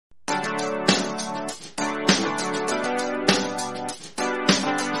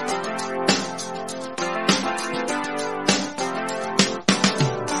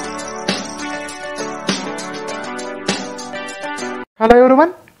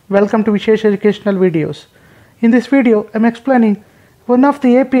Welcome to Vishesh Educational Videos. In this video, I am explaining one of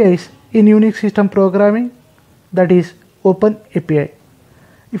the APIs in Unix system programming, that is Open API.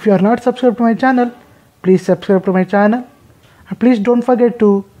 If you are not subscribed to my channel, please subscribe to my channel, and please don't forget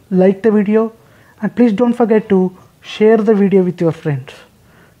to like the video, and please don't forget to share the video with your friends.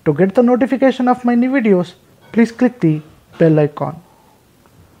 To get the notification of my new videos, please click the bell icon.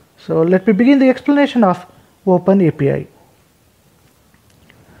 So let me begin the explanation of Open API.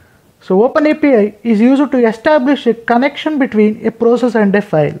 So Open API is used to establish a connection between a process and a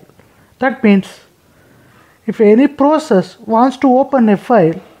file. That means if any process wants to open a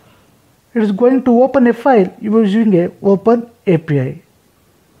file, it is going to open a file using a Open API.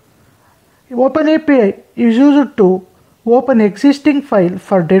 Open API is used to open existing file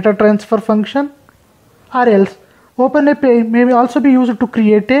for data transfer function, or else Open API may also be used to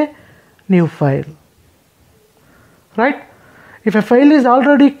create a new file. Right? If a file is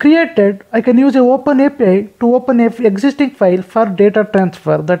already created, I can use a Open API to open an existing file for data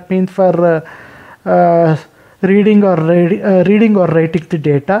transfer. That means for reading or writing the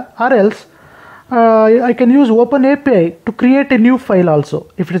data, or else I can use Open API to create a new file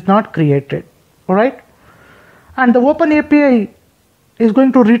also if it is not created. Alright? And the Open API is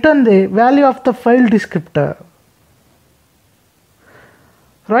going to return the value of the file descriptor.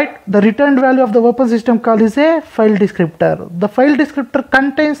 Right? The returned value of the open system call is a file descriptor. The file descriptor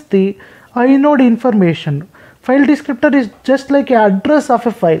contains the inode information. File descriptor is just like an address of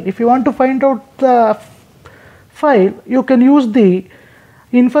a file. If you want to find out the file, you can use the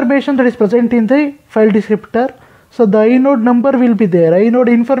information that is present in the file descriptor. So the inode number will be there.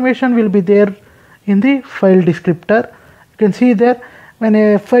 Inode information will be there in the file descriptor. You can see there when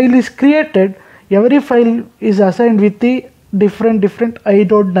a file is created, every file is assigned with the different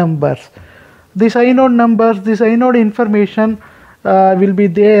inode numbers. This inode numbers, this inode information will be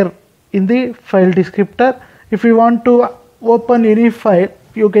there in the file descriptor. If you want to open any file,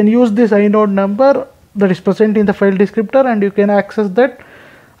 you can use this inode number that is present in the file descriptor, and you can access that,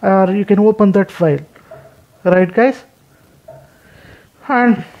 or you can open that file. Right, guys?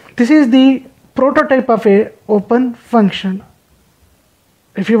 And this is the prototype of a open function.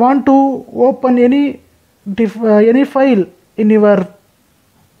 If you want to open any file in your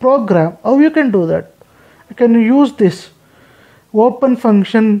program, how you can do that? You can use this open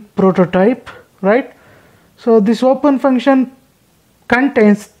function prototype, right? So this open function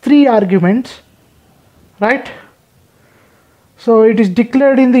contains 3 arguments, right? So it is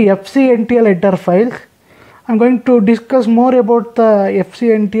declared in the fcntl header file. I'm going to discuss more about the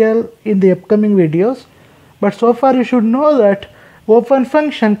fcntl in the upcoming videos, but so far you should know that open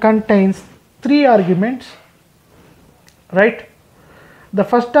function contains 3 arguments. Right? The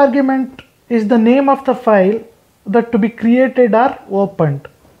first argument is the name of the file that to be created or opened.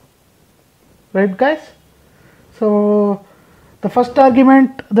 Right, guys? So the first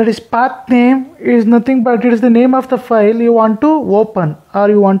argument, that is path name, is nothing but it is the name of the file you want to open or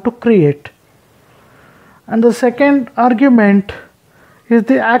you want to create. And the second argument is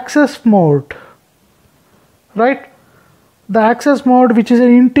the access mode. Right? The access mode, which is an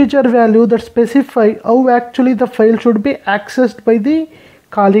integer value that specifies how actually the file should be accessed by the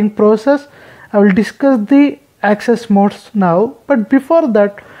calling process. I will discuss the access modes now, but before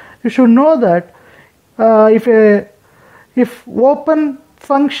that you should know that if open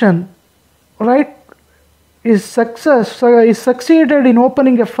function, right, is succeeded in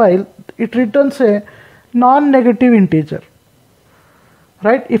opening a file, it returns a non-negative integer.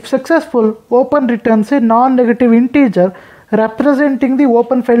 Right? If successful, open returns a non-negative integer representing the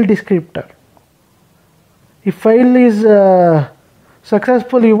open file descriptor. If file is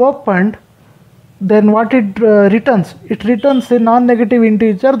successfully opened, then what it returns? It returns a non-negative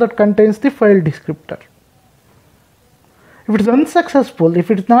integer that contains the file descriptor. If it is unsuccessful, if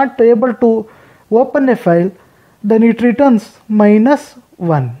it is not able to open a file, then it returns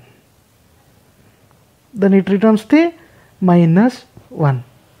 -1. Then it returns the -1.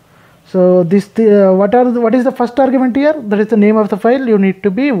 So this what is the first argument here? That is the name of the file you need to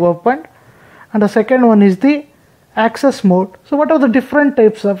be opened, and the second one is the access mode. So what are the different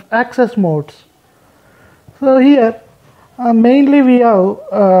types of access modes? So here mainly we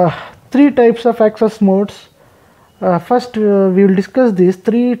have 3 types of access modes. First we will discuss these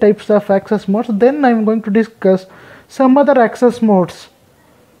 3 types of access modes, then I am going to discuss some other access modes.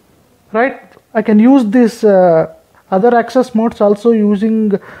 Right? I can use this other access modes also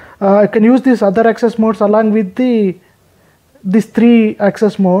using I can use these other access modes along with these 3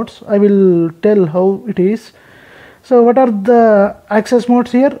 access modes. I will tell how it is. So what are the access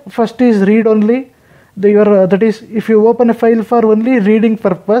modes here? First is read only, that is, if you open a file for only reading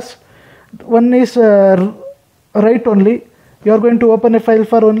purpose, one is write only. You are going to open a file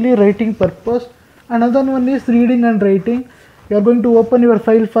for only writing purpose. Another one is reading and writing. You are going to open your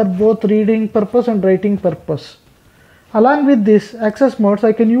file for both reading purpose and writing purpose. Along with this access modes,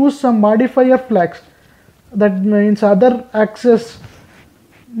 I can use some modifier flags. That means other access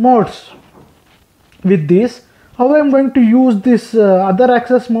modes. With this, how I am going to use this other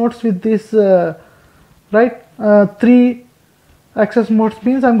access modes with this three access modes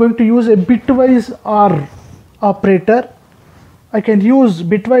means I am going to use a bitwise OR operator. I can use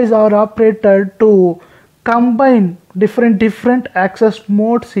bitwise OR operator to combine different access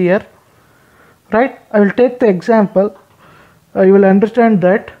modes here. Right? I will take the example. You will understand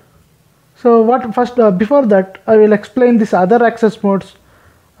that. So what first before that I will explain this other access modes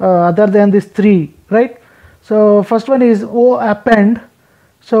other than these three, right? So first one is O append.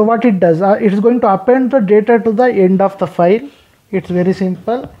 So what it does, it is going to append the data to the end of the file. It's very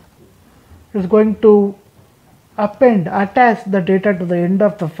simple. It's going to attach the data to the end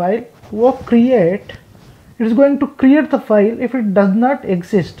of the file. O create, it is going to create the file if it does not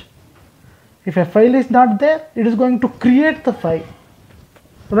exist. If a file is not there, it is going to create the file,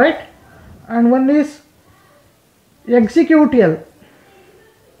 right? And one is executl.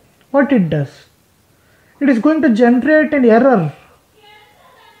 What it does, it is going to generate an error.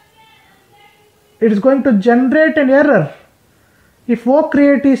 It is going to generate an error if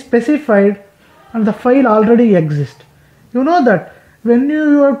OCreate is specified and the file already exists. You know that when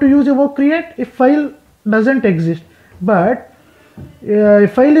you have to use a OCreate, if file doesn't exist, but a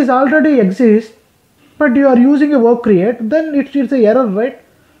file is already exists, but you are using a OCreate, then it's an error, right?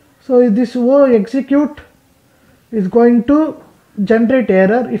 So this O execute is going to generate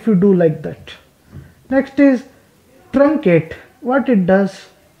error if you do like that. Next is truncate. What it does,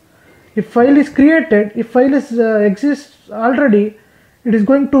 if file is created, if file is exists already, it is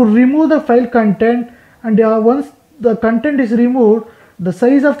going to remove the file content, and once the content is removed, the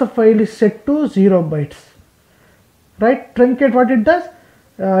size of the file is set to 0 bytes. Right? Truncate, what it does,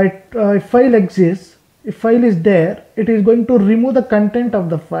 if file exists, if file is there, it is going to remove the content of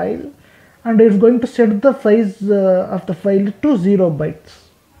the file, and it is going to set the size of the file to 0 bytes.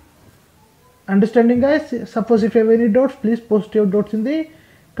 Understanding, guys? Suppose if you have any doubts, please post your doubts in the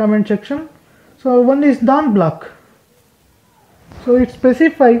comment section. So one is non-block. So it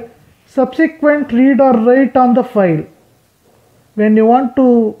specifies subsequent read or write on the file. When you want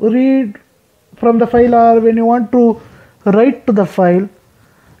to read from the file or when you want to write to the file,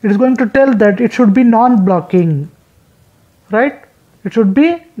 it is going to tell that it should be non-blocking, right? It should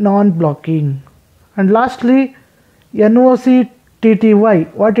be non-blocking. And lastly, noctty,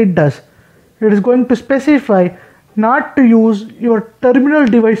 what it does, it is going to specify not to use your terminal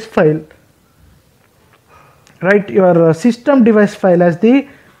device file, right, your system device file as the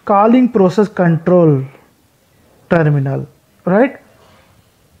calling process control terminal, right?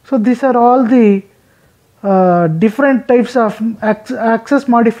 So these are all the different types of access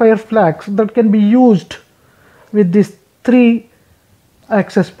modifier flags that can be used with these three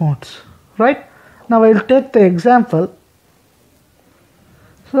access modes, right? Now I will take the example.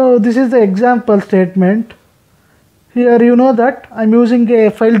 So this is the example statement. Here you know that I am using a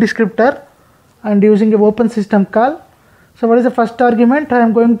file descriptor and using a open system call. So what is the first argument? I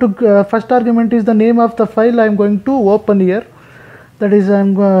am going to first argument is the name of the file I am going to open here. That is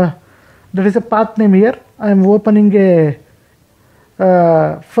that is a path name here. I am opening a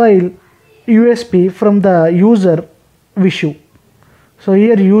file USP from the user Vishu. So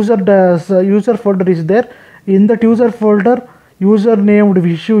here user folder is there. In that user folder, user named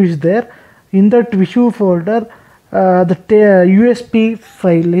Vishu is there. In that Vishu folder, the USP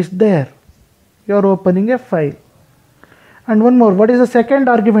file is there. You are opening a file. And one more, what is the second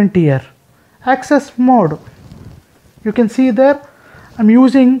argument here? Access mode. You can see there I am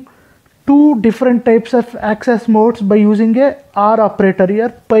using two different types of access modes by using a OR operator here,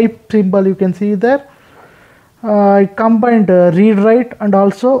 pipe symbol you can see there. I combined read write and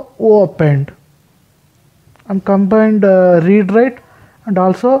also O append. I am combined read write and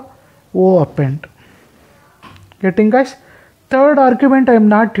also O append. Getting, guys? Third argument I am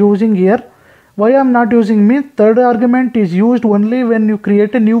not using here. Why I am not using means third argument is used only when you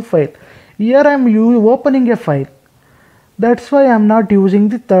create a new file. Here I am opening a file. That's why I am not using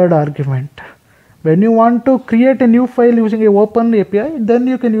the third argument. When you want to create a new file using a open API, then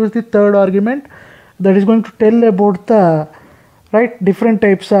you can use the third argument that is going to tell about the different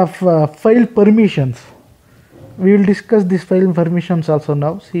types of file permissions. We will discuss these file permissions also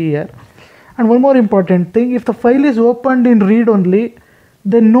now. See here. And one more important thing, if the file is opened in read only,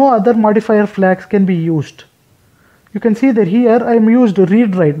 then no other modifier flags can be used. You can see that here I am used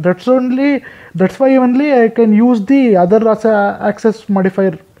read write. That's why only I can use the other access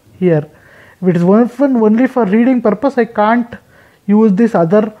modifier here. If it is only for reading purpose, I can't use this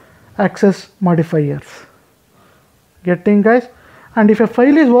other access modifiers. Getting, guys? And if a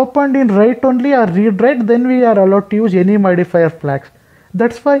file is opened in write only or read write, then we are allowed to use any modifier flags.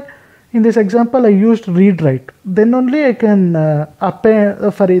 That's why in this example I used read write. Then only I can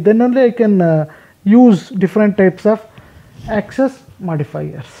use different types of access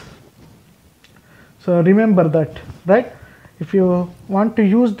modifiers. So remember that, right? If you want to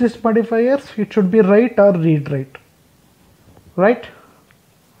use these modifiers, it should be write or read write, right?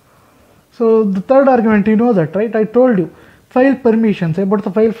 So the third argument, you know that, right? I told you file permissions, about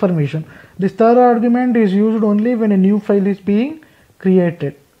the file permission. This third argument is used only when a new file is being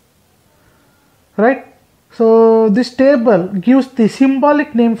created, right? So this table gives the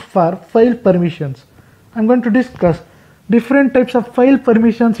symbolic names for file permissions. I'm going to discuss different types of file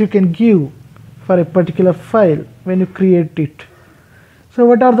permissions you can give for a particular file when you create it. So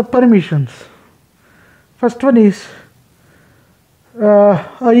what are the permissions? First one is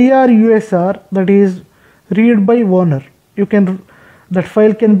IRUSR, that is read by owner. That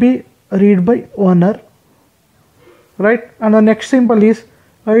file can be read by owner, right? And the next symbol is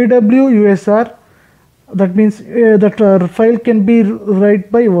IWUSR, that means that file can be read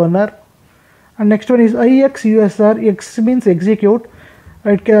by owner. And next one is IXUSR, X means execute,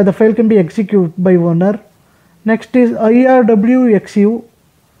 right? The file can be executed by owner. Next is IRWXU.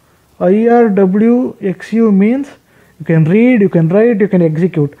 IRWXU means you can read, you can write, you can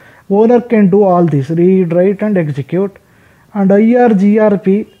execute. Owner can do all this, read, write and execute. And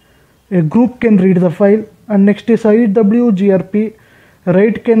IRGRP, a group can read the file. And next is IWGRP,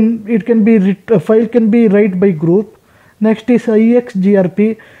 a file can be read by group. Next is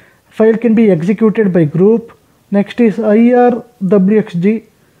IXGRP, file can be executed by group. Next is IRWXG,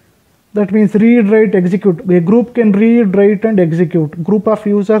 that means read, write, execute. A group can read, write and execute. Group of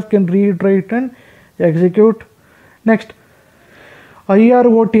users can read, write and execute. Next,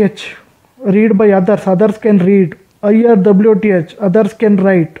 IROTH, read by others, others can read. IRWTH, others can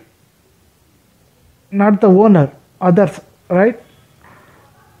write. Not the owner, others, right?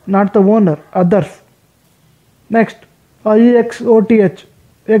 Not the owner, others. Next, IXOTH,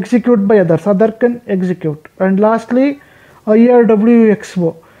 execute by others, other can execute. And lastly,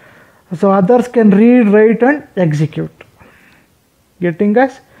 IRWXO, so others can read, write and execute. Getting,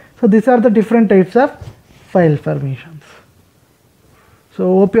 guys? So these are the different types of file permissions.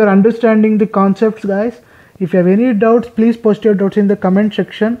 So hope you are understanding the concepts, guys. If you have any doubts, please post your doubts in the comment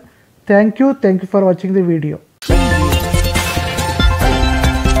section. Thank you for watching the video.